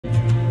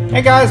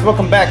Hey guys,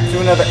 welcome back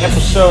to another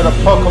episode of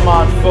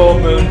Pokemon Full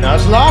Moon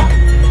Nuzlocke.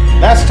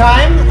 Last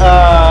time,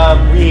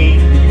 we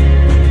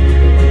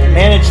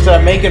managed to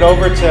make it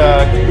over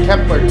to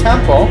Kepler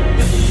Temple.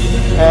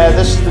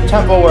 This is the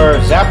temple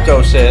where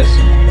Zapdos is.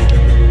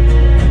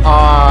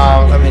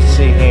 Let me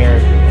see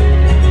here.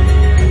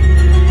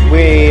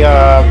 We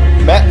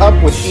met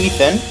up with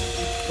Ethan.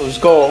 It was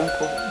gold.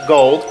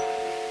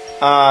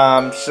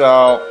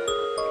 So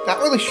not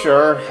really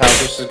sure how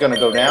this is gonna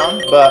go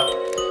down, but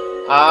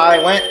I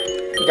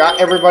got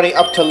everybody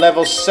up to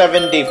level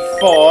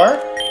 74.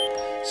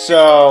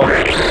 So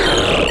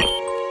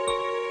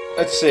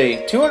let's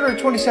see,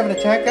 227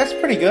 attack. That's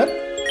pretty good.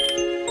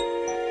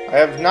 I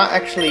have not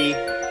actually.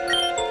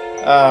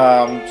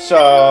 So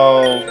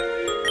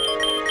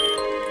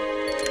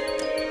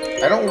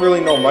I don't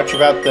really know much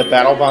about the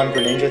Battle Bond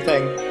Greninja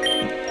thing.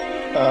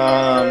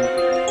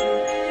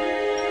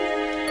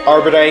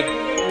 Arbidite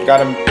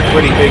got a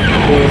pretty big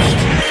boost.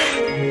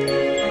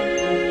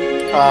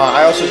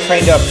 I also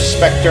trained up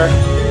Spectre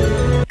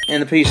in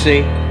the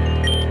PC.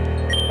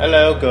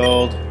 Hello,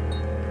 Gold.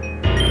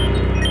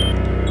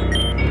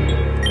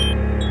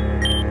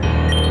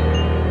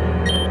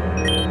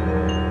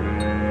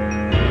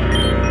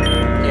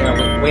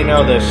 Yeah, we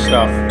know this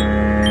stuff.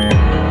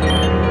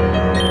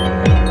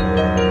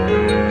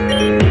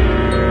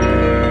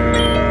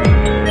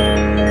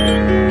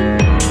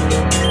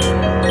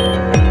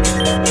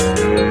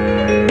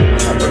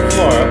 Upper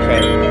floor,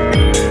 okay.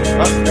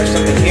 Oh, there's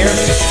something here.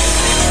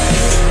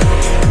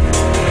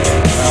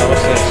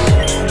 What's this?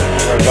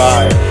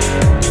 Revive.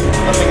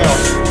 Nothing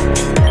else.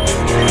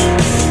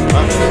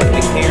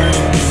 Something here.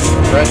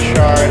 Red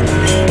shard.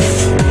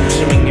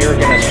 Assuming you're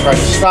gonna try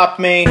to stop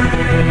me.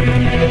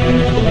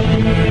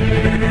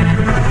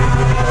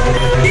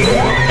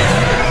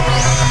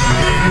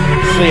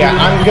 So yeah,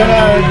 I'm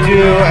gonna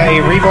do a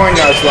Reborn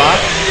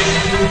Nuzlocke.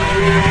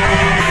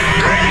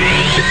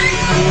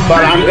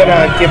 But I'm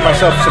gonna give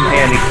myself some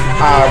handy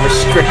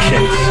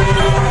restrictions.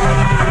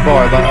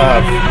 For the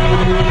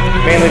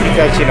mainly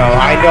because, you know,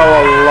 I know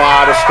a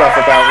lot of stuff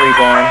about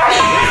Reborn.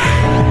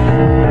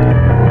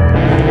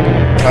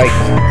 Like,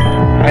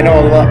 I know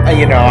a lot,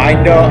 you know, I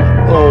know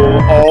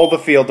all the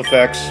field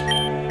effects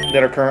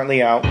that are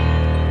currently out.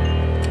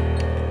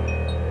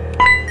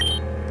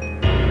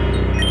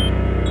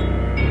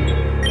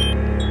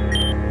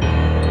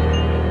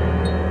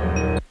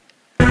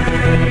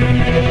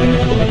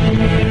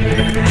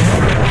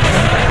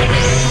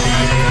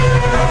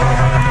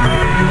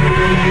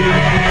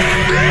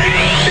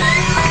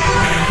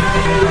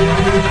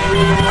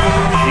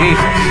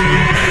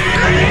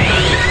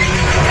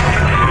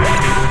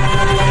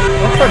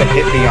 Don't try to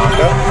hit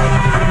Bianca.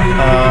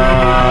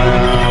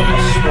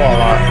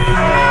 Swallow.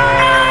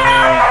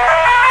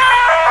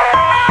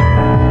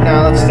 Now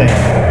let's stay.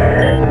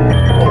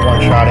 We'll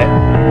one-shot it.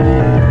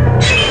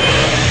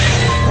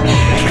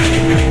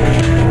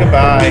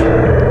 Goodbye.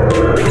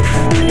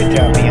 Good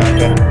job,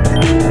 Bianca.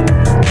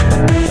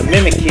 A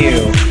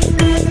Mimikyu.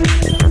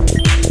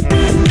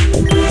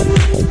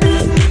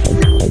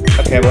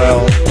 Okay, well,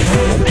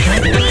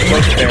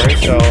 Ghost Fairy,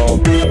 so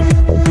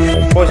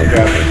Poison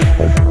Jab.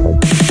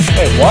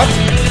 Wait, what?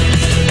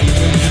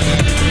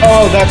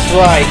 Oh, that's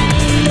right.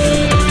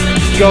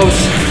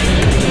 Ghost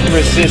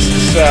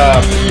resists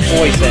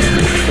poison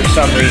for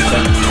some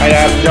reason. I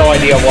have no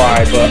idea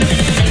why, but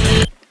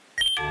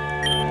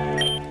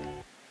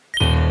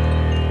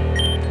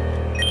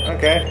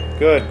okay,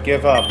 good.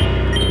 Give up.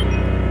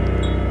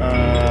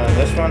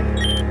 This one.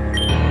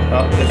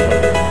 Oh, this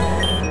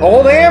one.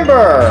 Old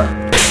Amber.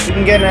 You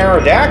can get an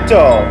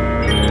Aerodactyl.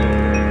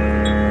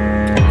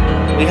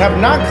 We have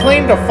not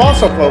claimed a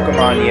fossil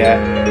Pokemon yet.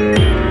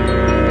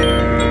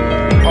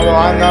 Although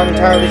I'm not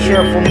entirely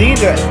sure if we'll need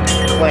to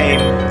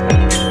claim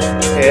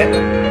it.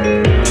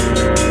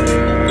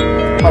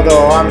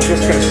 Although I'm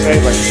just gonna say,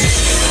 like,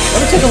 let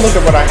me take a look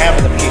at what I have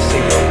in the PC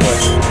real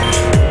quick.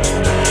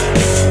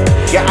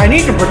 Yeah, I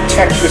need to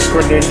protect this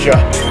Greninja.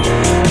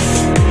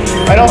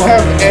 I don't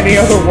have any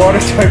other water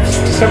types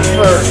except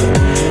for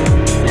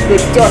the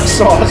Duck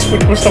Sauce,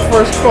 which was the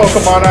first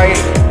Pokemon I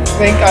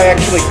think I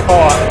actually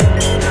caught.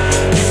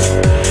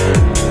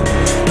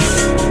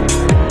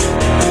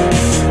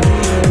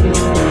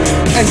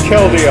 And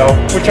Keldeo,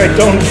 which I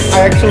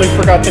actually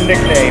forgot the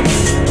nickname.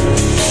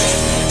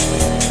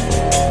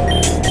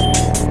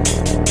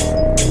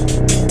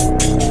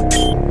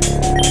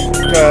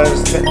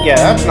 Because, yeah,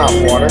 that's not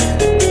water.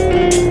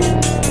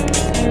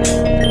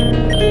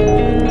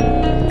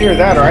 Either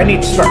that or I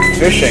need to start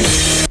fishing.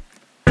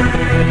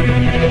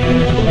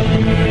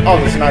 Oh,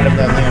 there's an item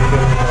down there, too.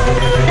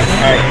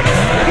 Alright,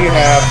 what do you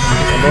have?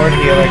 Lord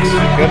Helix.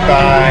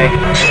 Goodbye.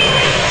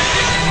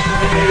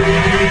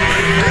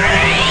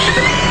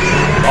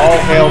 All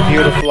hail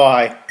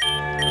Beautifly.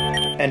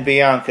 And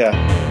Bianca.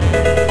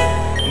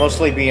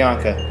 Mostly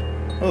Bianca.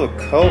 Ooh,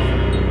 Cove.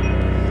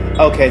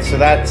 Okay, so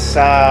that's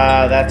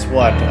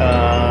what?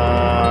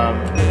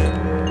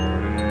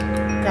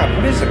 God,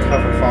 what is a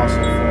cover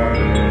fossil for?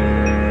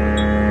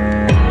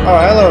 Oh,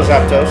 hello,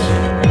 Zapdos.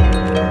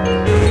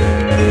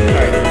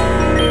 Alright.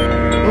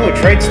 Ooh,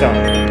 trade stone.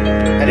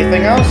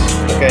 Anything else?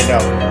 Okay, no.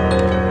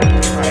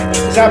 Alright,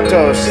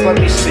 Zapdos, let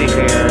me see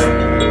here.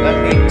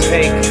 Let me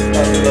take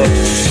a look.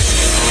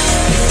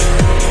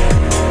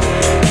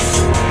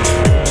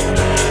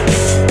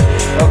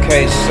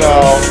 Okay, so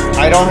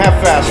I don't have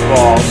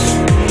fastballs.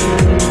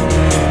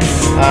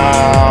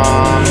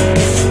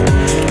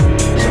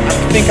 So I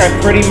think I'm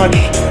pretty much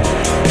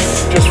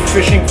just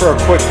fishing for a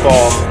quick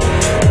ball,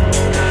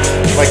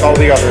 like all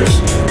the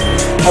others.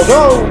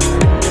 Although,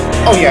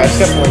 oh yeah, it's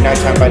definitely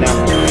nighttime by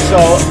now. So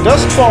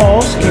Dusk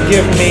Balls can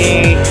give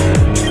me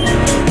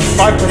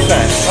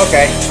 5%.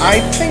 Okay, I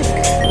think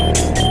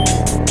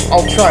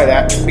I'll try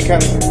that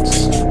because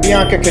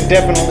Bianca could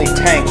definitely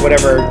tank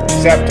whatever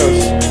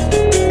Zapdos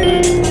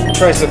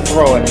tries to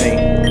throw at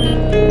me.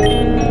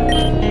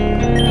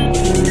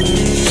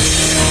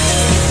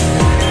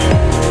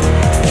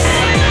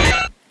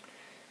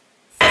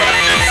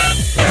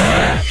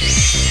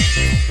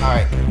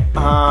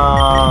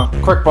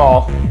 Quick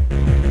ball.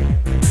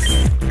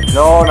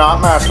 No,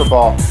 not Master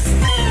Ball.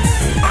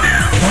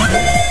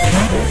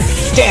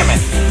 Damn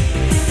it!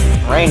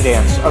 Rain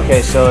Dance.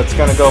 Okay, so it's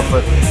gonna go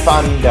for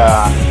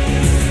Thunder.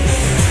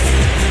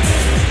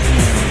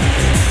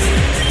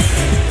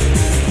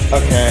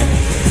 Okay.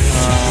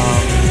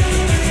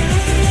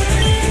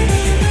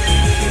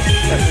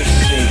 Let me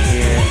see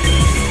here.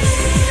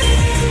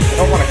 I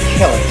don't want to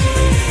kill it.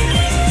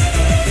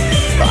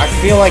 But I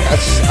feel like a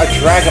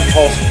Dragon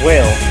Pulse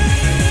will.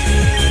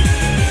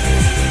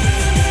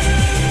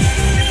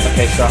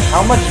 Okay, so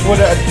how much would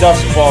a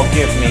Dusk Ball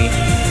give me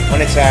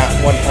when it's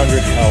at 100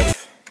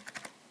 health?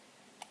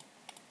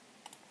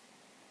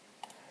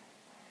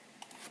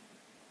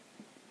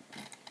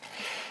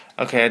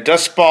 Okay, a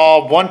Dusk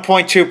Ball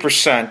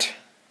 1.2%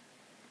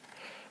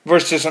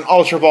 versus an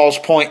Ultra Ball's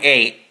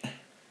 0.8.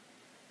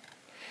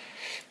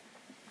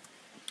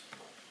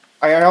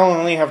 I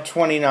only have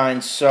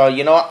 29, so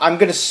you know what? I'm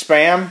gonna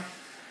spam.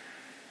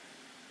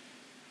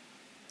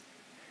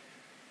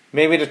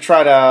 Maybe to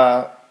try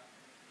to.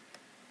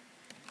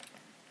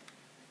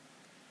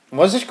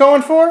 What's it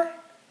going for?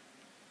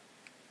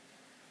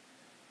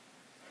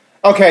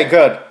 Okay,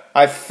 good.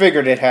 I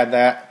figured it had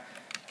that.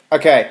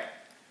 Okay.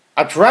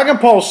 A Dragon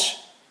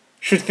Pulse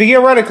should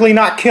theoretically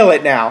not kill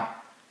it now.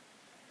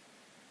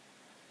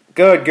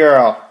 Good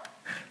girl.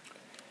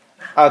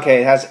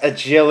 Okay, it has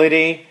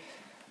agility.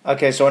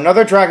 Okay, so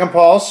another Dragon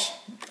Pulse.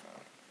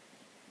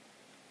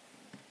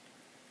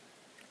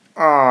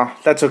 Ah,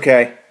 that's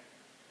okay.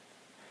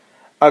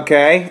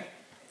 Okay.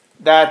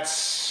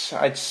 That's,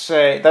 I'd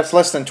say, that's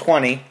less than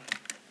 20.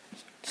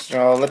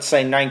 So let's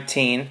say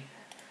 19.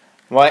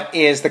 What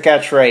is the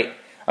catch rate?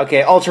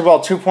 Okay, Ultra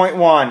Ball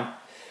 2.1.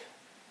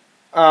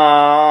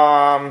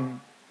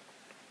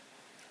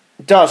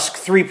 Dusk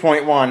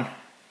 3.1.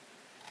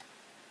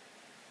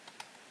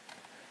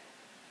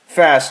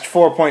 Fast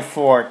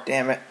 4.4.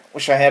 Damn it.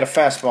 Wish I had a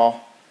fastball.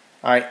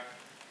 Alright.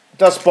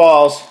 Dusk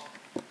Balls.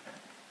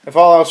 If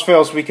all else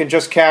fails, we can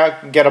just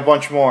get a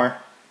bunch more.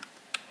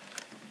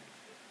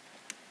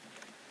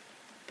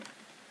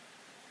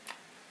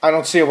 I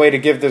don't see a way to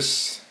give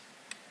this.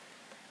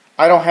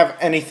 I don't have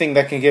anything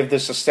that can give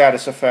this a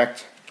status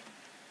effect.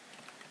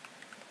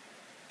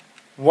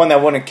 One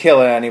that wouldn't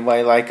kill it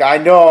anyway. Like, I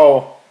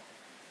know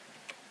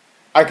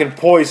I can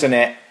poison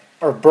it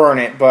or burn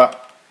it,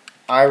 but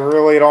I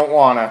really don't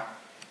want to.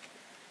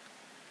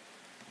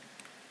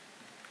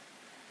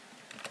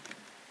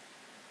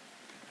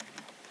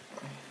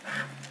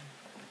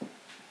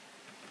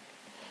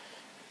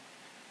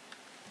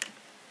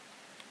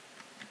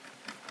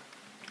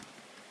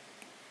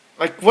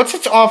 Like, what's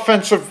its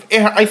offensive?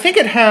 I think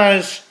it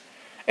has.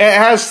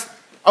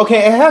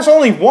 Okay, it has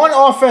only one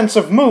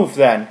offensive move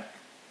then.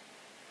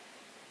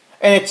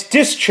 And it's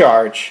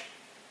Discharge.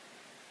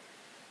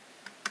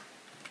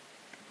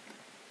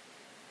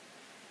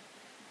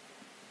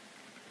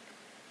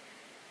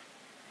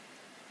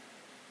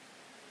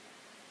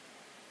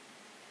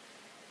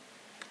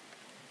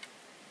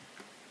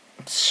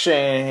 Let's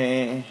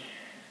see.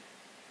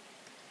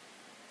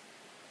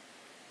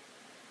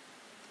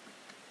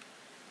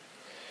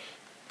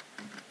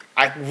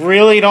 I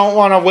really don't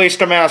want to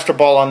waste a Master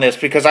Ball on this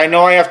because I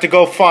know I have to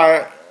go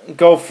for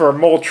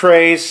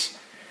Moltres,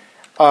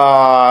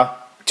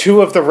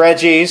 2 of the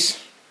Reggies,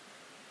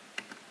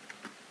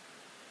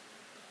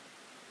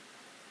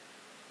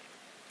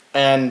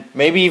 and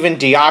maybe even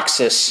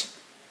Deoxys.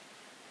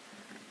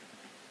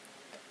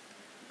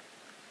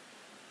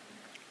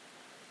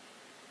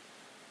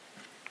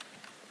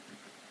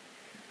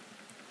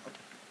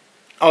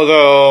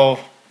 Although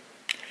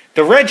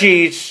the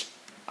Reggies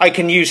I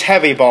can use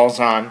Heavy Balls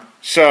on.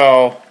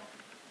 So,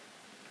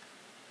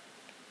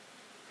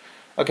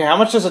 okay, how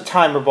much does a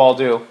Timer Ball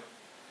do?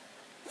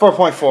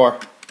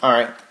 4.4.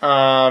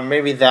 Alright,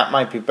 maybe that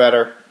might be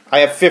better. I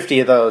have 50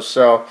 of those,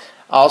 so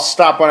I'll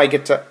stop when I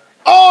get to...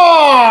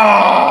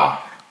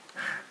 Oh!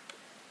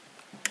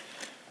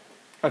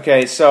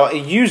 Okay, so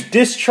it used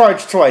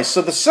Discharge twice.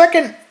 So the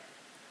second...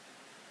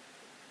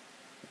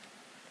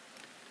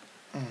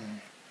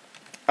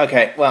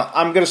 Okay, well,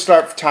 I'm going to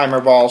start Timer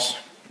Balls.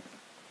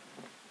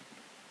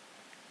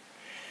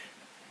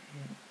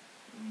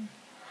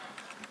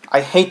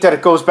 I hate that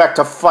it goes back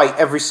to fight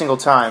every single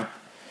time.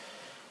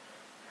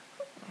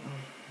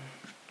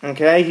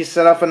 Okay, he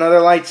set up another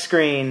light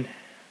screen.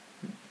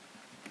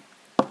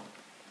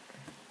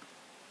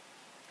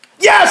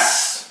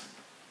 Yes!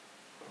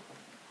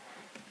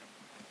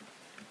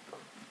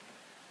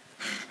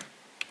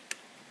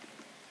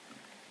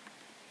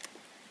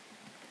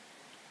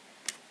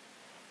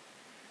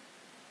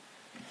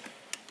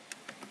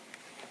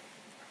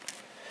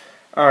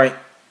 All right.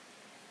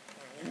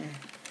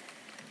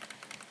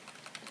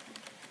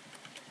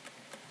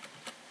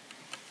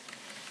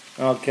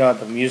 Oh god,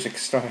 the music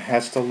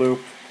has to loop.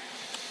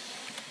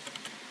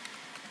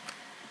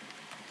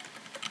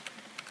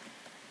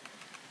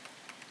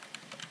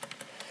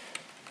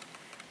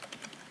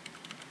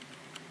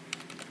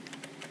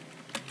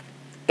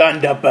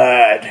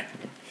 Thunderbird.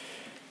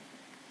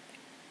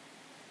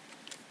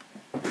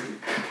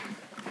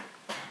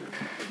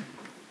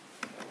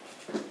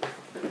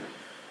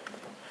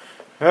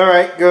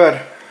 Alright,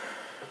 good.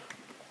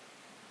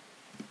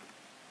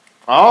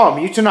 Oh,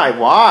 Mutanite,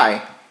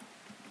 why?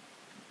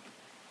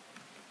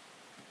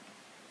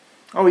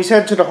 Oh, he's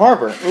headed to the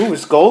harbor. Ooh,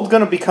 is gold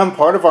going to become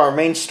part of our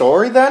main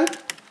story then?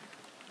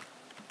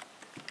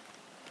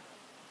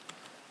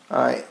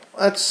 Alright,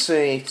 let's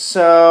see.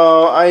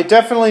 So, I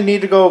definitely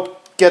need to go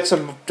get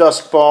some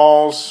dusk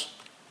balls.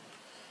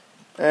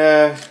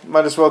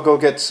 Might as well go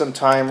get some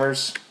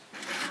timers.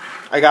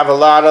 I got a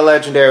lot of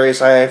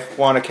legendaries I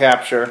want to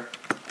capture.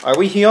 Are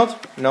we healed?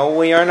 No,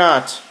 we are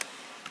not.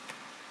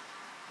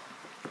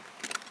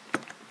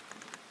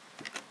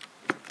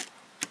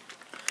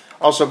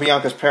 Also,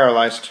 Bianca's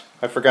paralyzed.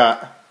 I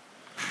forgot.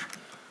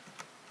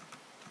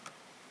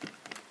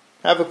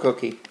 Have a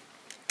cookie.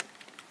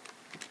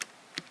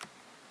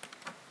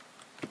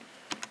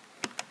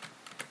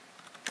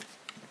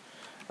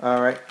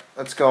 Alright,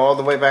 let's go all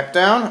the way back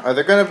down. Are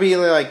there going to be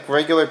like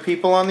regular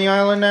people on the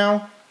island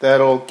now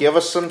that'll give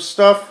us some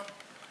stuff?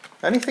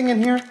 Anything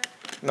in here?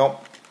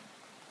 Nope.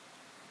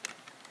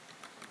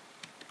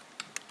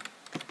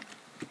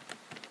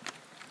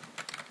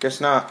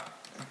 Guess not.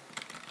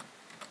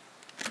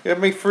 Give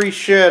me free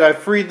shit. I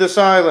freed this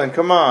island.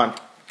 Come on.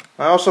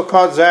 I also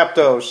caught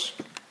Zapdos.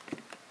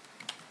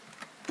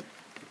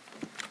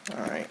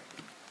 Alright.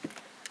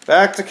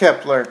 Back to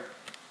Kepler.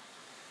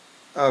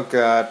 Oh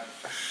god.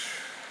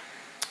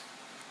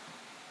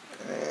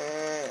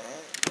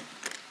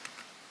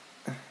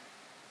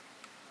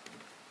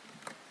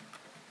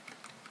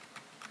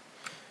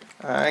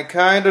 I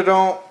kinda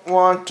don't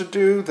want to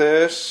do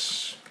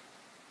this.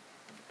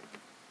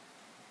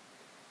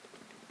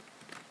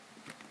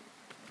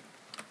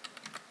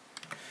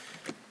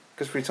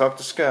 Because we talked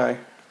to Sky.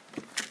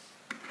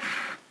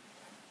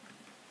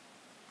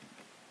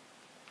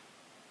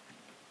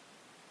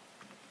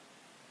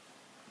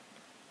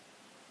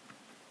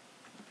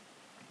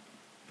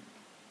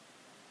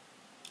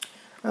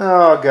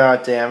 Oh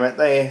god damn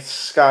it!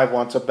 Sky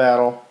wants a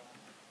battle.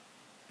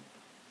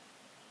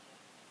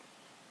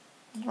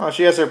 Oh,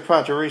 she has her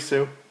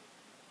Pachirisu.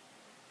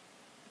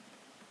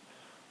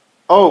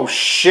 Oh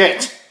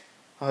shit!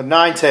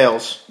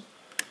 Ninetales.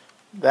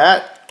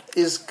 That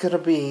is gonna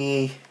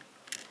be.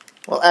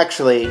 Well,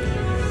 actually,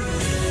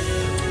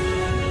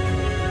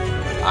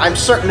 I'm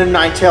certain the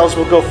Ninetales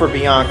will go for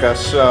Bianca,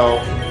 so.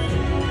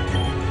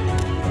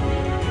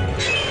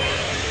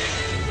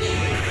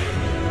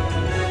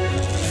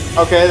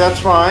 Okay, that's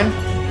fine.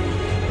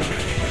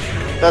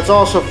 That's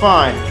also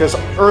fine, because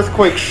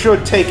Earthquake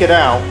should take it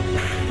out.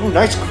 Ooh,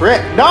 nice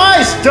crit.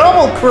 Nice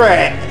double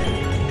crit!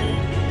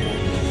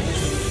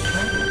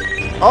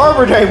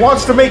 Arbor Day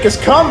wants to make his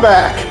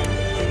comeback!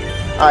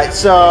 Alright,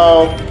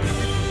 so.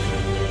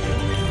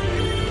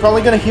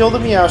 Probably gonna heal the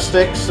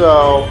Meowstic,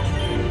 so.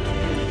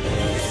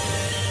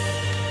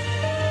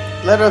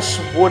 Let us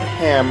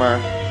Woodhammer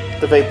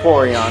the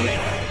Vaporeon.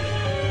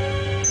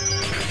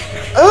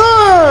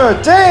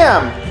 Ugh!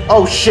 Damn!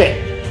 Oh shit!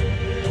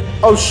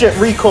 Oh shit,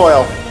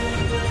 recoil!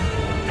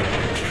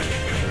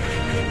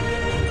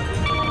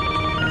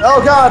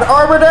 Oh god,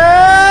 Arbor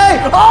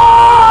Day!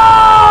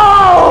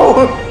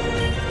 Oh!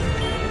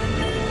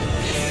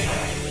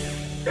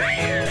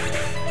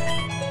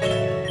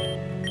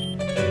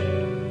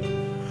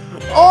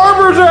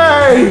 Arbor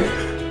Day!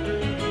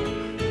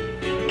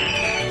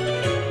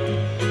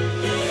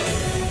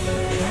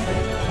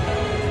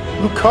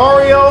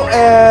 Lucario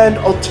and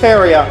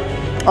Altaria.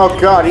 Oh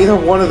god, either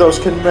one of those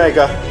can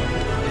Mega.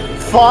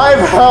 5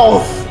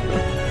 health!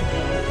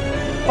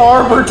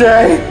 Arbor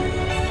Day!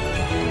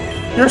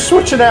 You're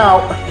switching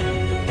out.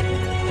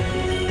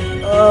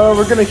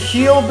 We're gonna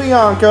heal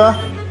Bianca.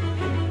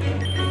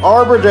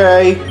 Arbor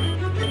Day.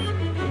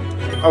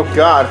 Oh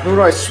god, who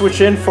do I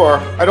switch in for?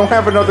 I don't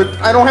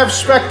have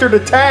Spectre to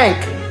tank!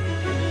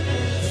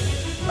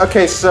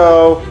 Okay,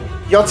 so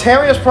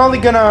Alteria's probably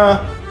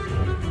gonna.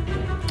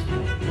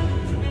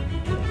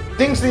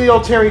 Things the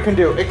Altaria can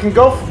do.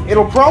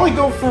 It'll probably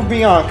go for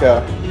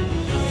Bianca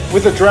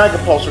with a Dragon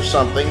Pulse or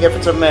something if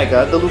it's a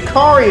Mega. The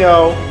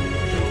Lucario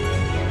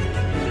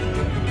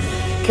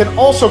can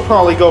also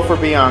probably go for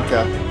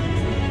Bianca.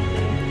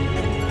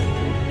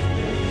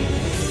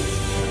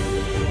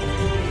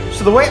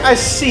 So the way I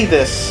see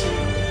this...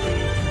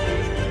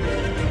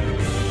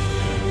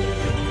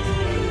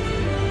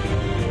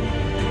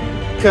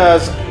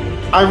 Because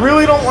I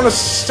really don't want to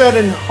set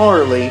in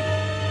Harley.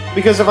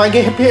 Because if I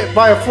get hit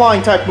by a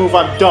flying type move,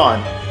 I'm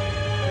done.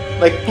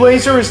 Like,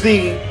 Blazer is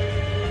the...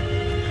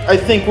 I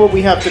think what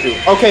we have to do.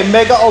 Okay,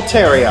 Mega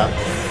Altaria.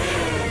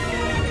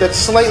 That's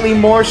slightly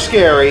more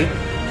scary.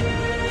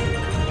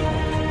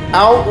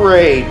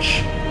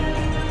 Outrage.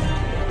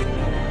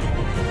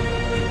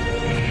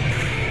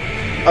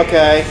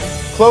 Okay.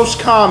 Close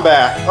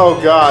combat. Oh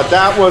god,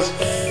 that was...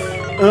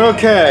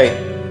 Okay.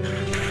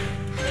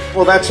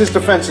 Well, that's his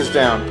defenses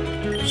down.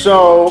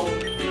 So...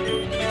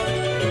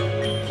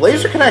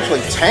 Blazer can actually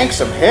tank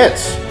some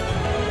hits.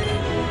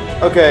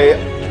 Okay,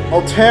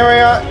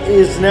 Altaria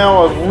is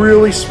now a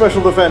really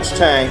special defense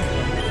tank.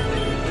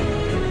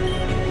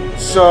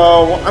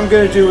 So, what I'm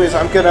gonna do is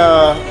I'm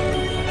gonna...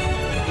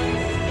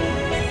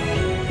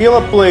 heal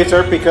up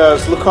Blazer,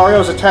 because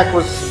Lucario's attack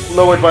was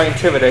lowered by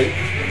Intimidate.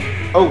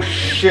 Oh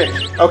shit.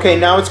 Okay,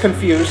 now it's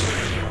confused.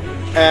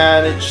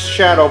 And it's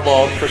Shadow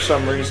Balled for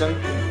some reason.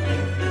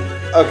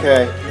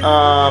 Okay,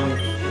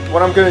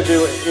 what I'm gonna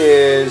do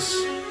is...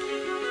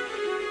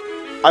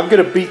 I'm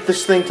gonna beat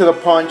this thing to the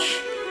punch.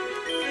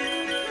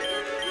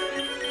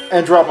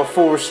 And drop a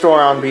full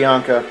restore on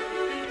Bianca.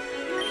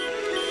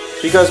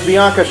 Because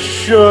Bianca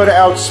should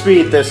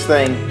outspeed this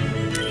thing.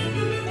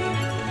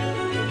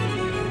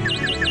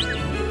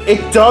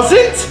 It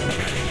doesn't?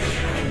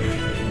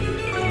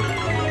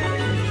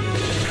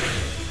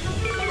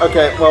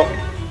 Okay, well,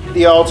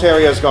 the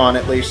Altaria's gone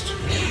at least.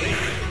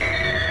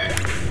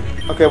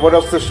 Okay, what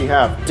else does she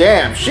have?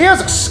 Damn, she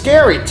has a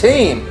scary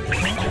team!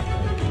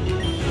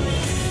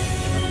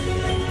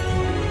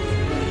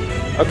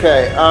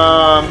 Okay,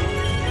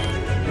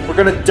 we're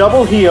gonna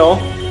double heal.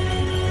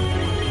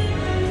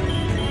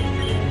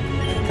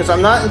 Because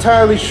I'm not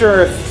entirely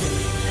sure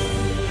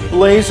if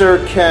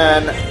Blazer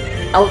can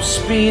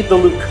outspeed the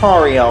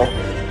Lucario.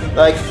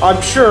 Like, I'm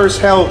sure as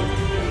hell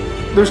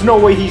there's no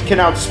way he can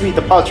outspeed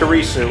the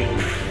Pachirisu.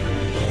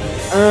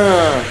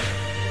 Ah!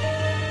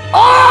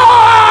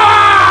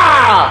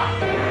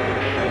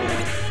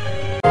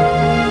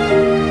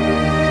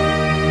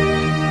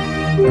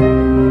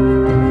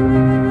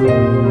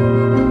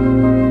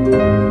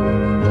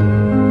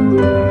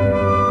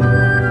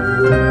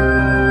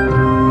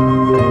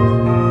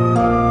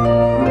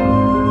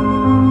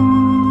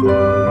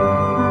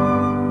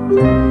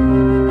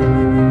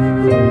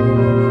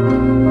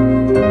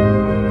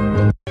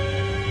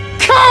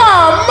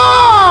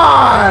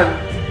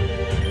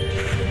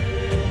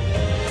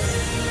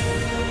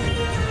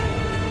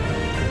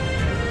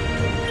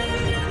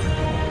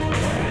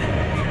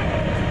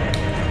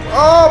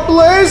 Oh,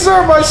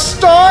 Blazer, my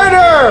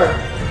starter!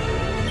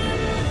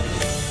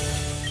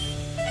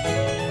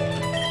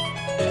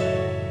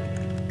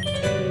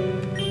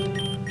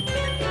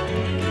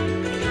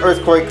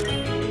 Earthquake.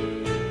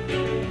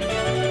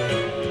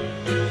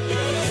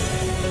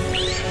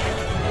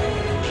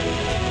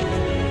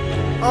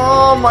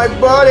 Oh, my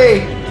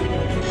buddy!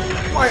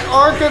 My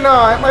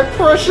Arcanine! My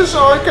precious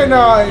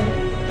Arcanine!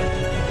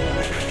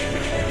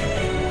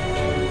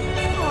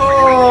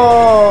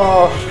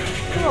 Oh!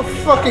 What a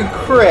fucking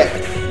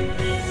crit!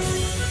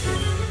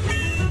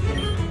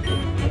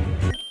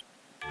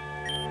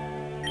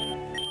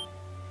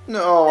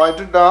 No, I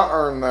did not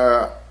earn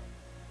that.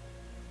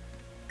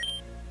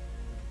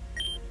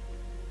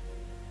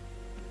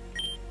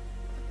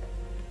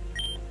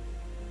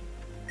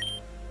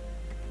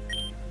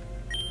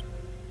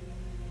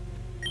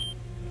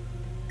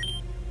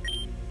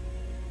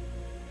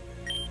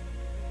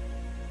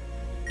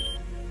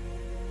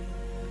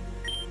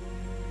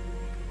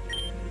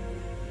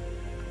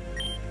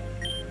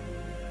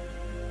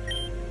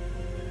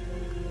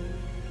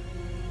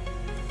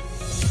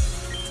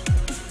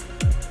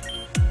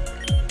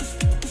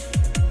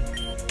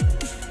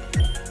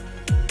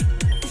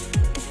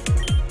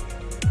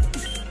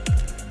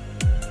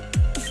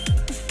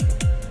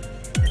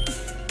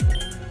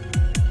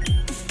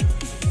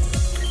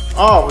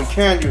 Oh, we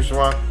can use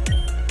rock.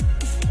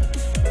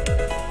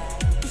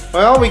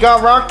 Well, we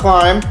got rock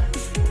climb.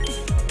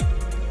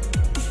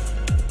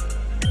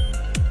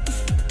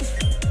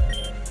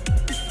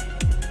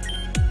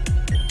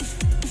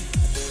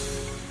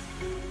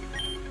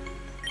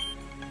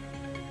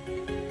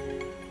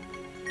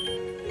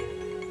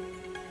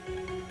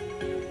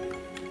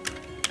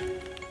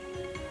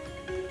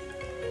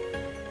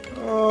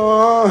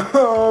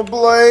 Oh,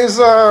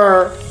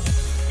 Blazer.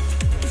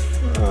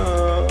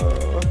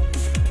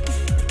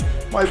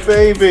 My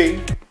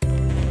baby.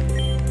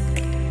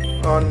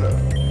 Oh no.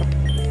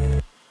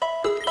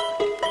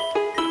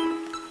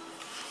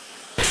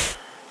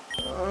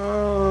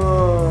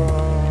 Oh,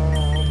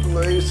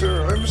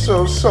 Blazer, I'm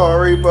so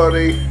sorry,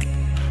 buddy.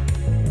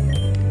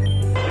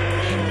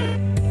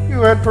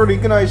 You had pretty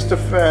nice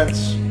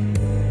defense.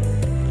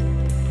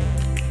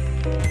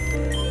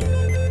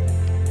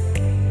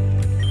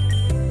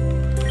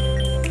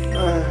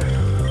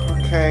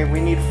 Okay,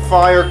 we need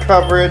fire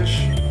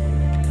coverage.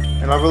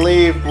 And I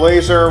believe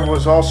Blazer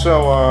was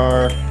also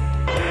our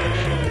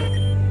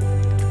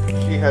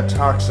had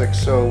Toxic,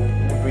 so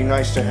it would be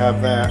nice to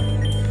have that.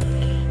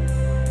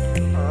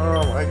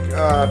 Oh my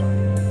god.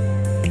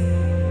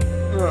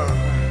 Ugh.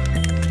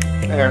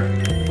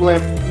 There.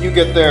 Blimp, you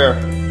get there.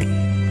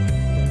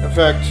 In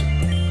fact,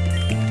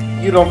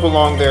 you don't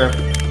belong there.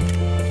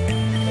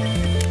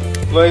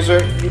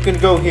 Blazer, you can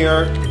go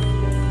here.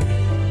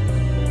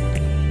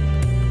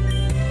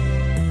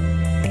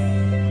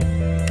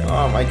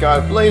 Oh my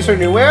god, Blazer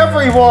knew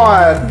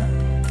everyone!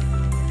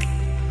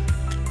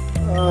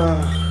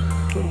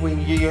 Who do we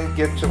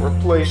get to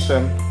replace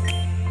him?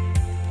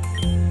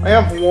 I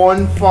have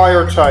one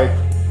fire type.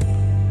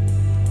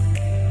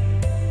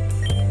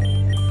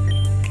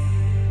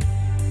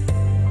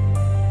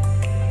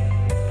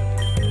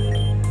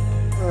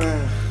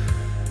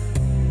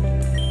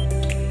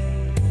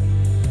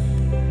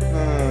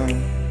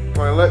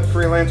 Do I let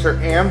Freelancer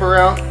Amber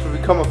out to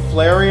become a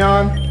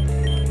Flareon?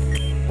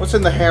 What's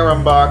in the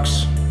harem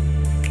box?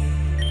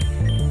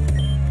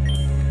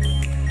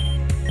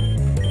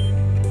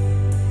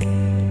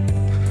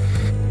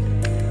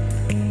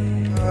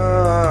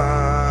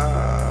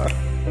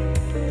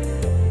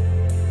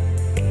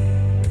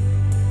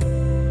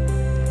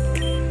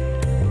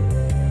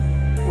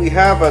 We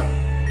have a...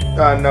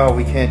 no,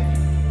 we can't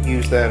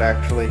use that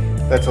actually.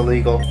 That's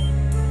illegal.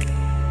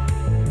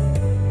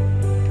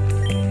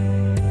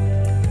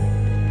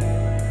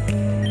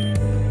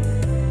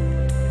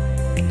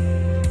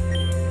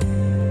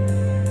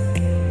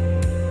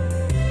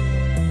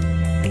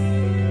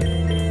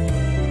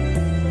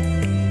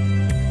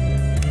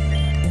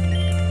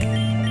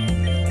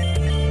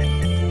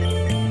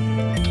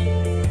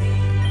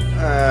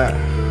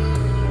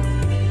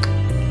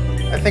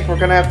 I think we're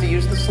gonna have to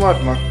use the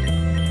Slugma.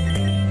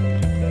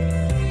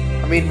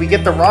 I mean, we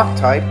get the rock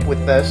type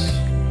with this,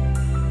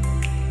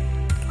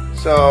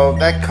 so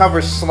that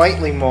covers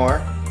slightly more.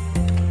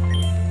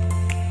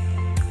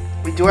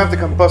 We do have the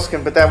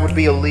Combuskin, but that would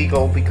be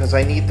illegal because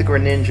I need the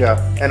Greninja,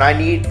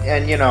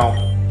 and you know,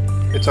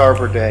 it's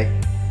Arbor Day.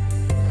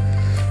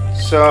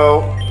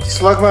 So,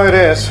 Slugma it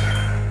is.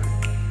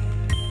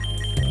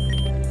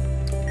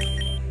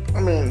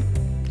 I mean,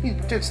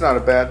 it's not a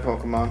bad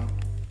Pokemon.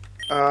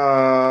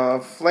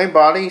 Flame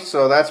Body,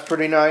 so that's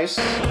pretty nice.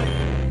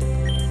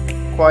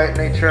 Quiet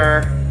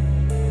Nature.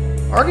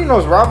 Already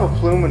knows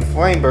Ravaplume and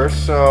Flame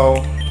Burst,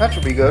 so that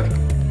should be good.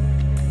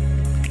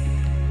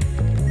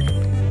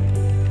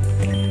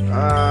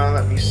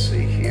 Let me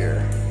see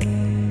here.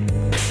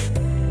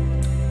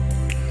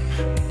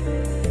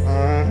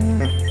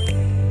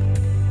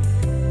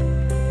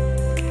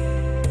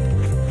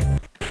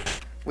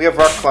 We have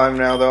Rock Climb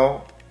now,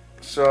 though,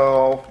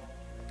 so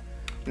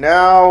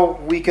now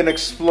we can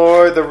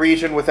explore the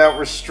region without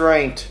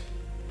restraint.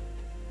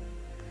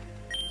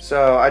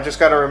 So I just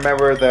gotta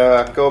remember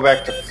to go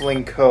back to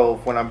Fling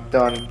Cove when I'm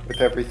done with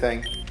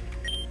everything.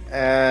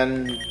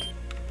 And...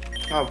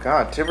 oh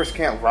god, Tibbers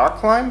can't rock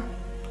climb?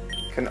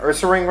 Can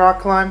Ursaring rock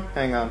climb?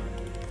 Hang on.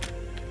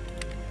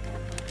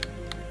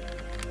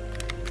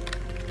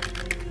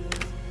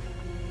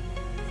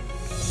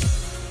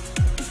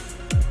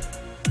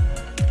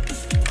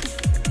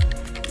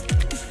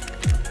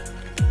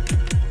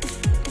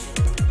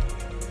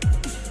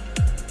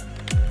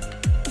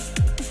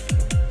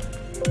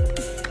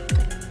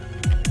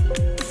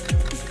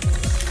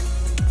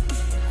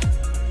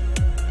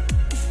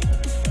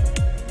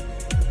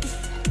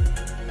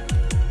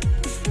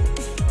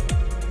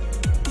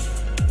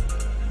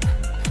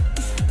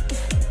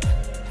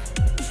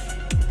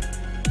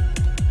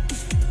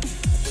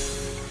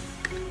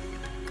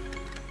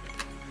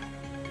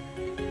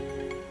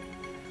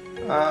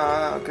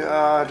 Oh,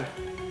 God.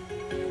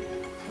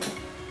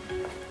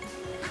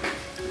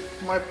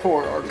 My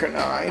poor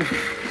Arcanine.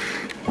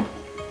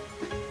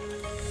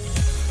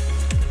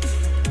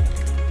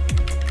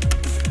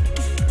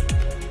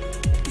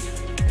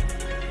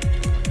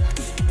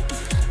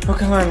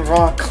 Pokemon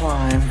Rock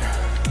Climb.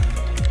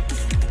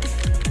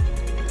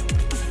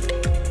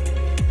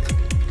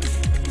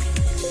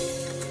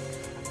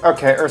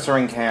 Okay,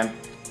 Ursaring can.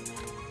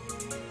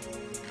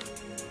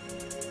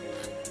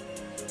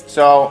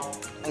 So,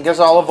 I guess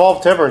I'll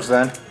evolve Tibbers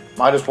then.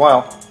 Might as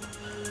well.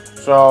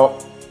 So,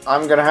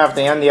 I'm gonna have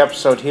to end the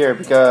episode here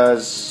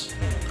because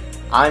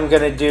I'm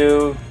gonna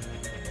do...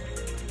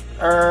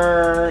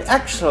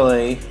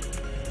 actually...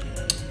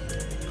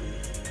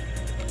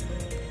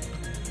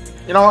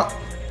 you know what?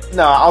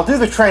 No, I'll do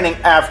the training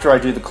after I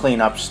do the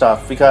cleanup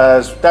stuff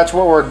because that's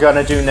what we're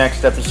gonna do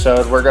next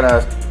episode. We're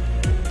gonna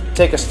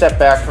take a step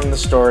back from the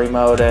story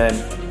mode and...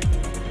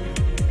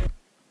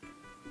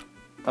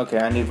 okay,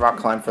 I need Rock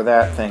Climb for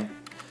that thing.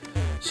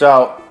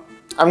 So,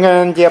 I'm going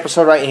to end the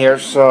episode right here,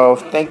 so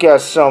thank you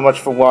guys so much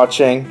for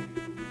watching.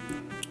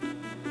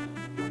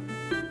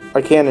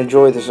 I can't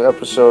enjoy this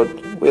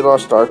episode. We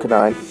lost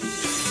Arcanine.